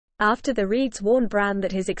After the reeds warn Bran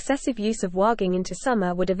that his excessive use of warging into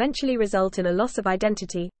summer would eventually result in a loss of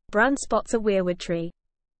identity, Bran spots a weirwood tree.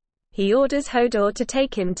 He orders Hodor to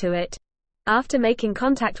take him to it. After making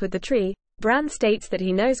contact with the tree, Bran states that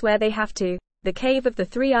he knows where they have to, the cave of the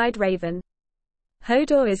three-eyed raven.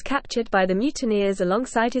 Hodor is captured by the mutineers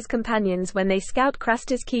alongside his companions when they scout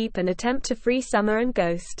Craster's keep and attempt to free Summer and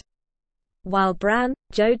Ghost. While Bran,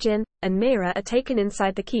 Jojen, and Mira are taken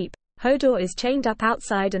inside the keep, Hodor is chained up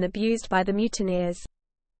outside and abused by the mutineers.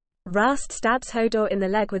 Rast stabs Hodor in the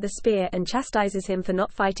leg with a spear and chastises him for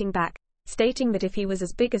not fighting back, stating that if he was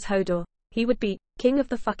as big as Hodor, he would be king of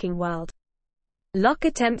the fucking world. Locke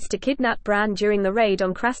attempts to kidnap Bran during the raid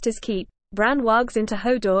on Craster's keep. Bran wargs into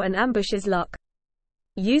Hodor and ambushes Locke.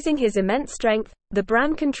 Using his immense strength, the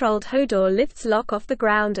Bran-controlled Hodor lifts Locke off the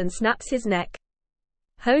ground and snaps his neck.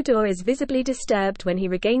 Hodor is visibly disturbed when he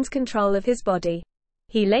regains control of his body.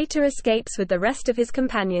 He later escapes with the rest of his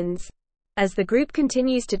companions. As the group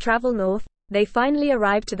continues to travel north, they finally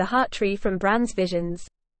arrive to the heart tree from Bran's visions.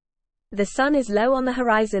 The sun is low on the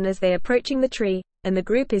horizon as they approaching the tree, and the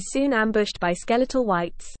group is soon ambushed by skeletal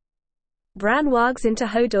wights. Bran wargs into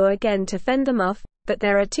Hodor again to fend them off, but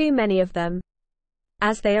there are too many of them.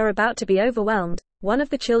 As they are about to be overwhelmed, one of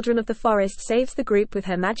the children of the forest saves the group with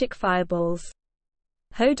her magic fireballs.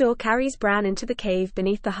 Hodor carries Bran into the cave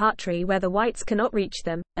beneath the heart tree where the wights cannot reach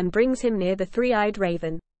them, and brings him near the three-eyed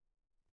raven.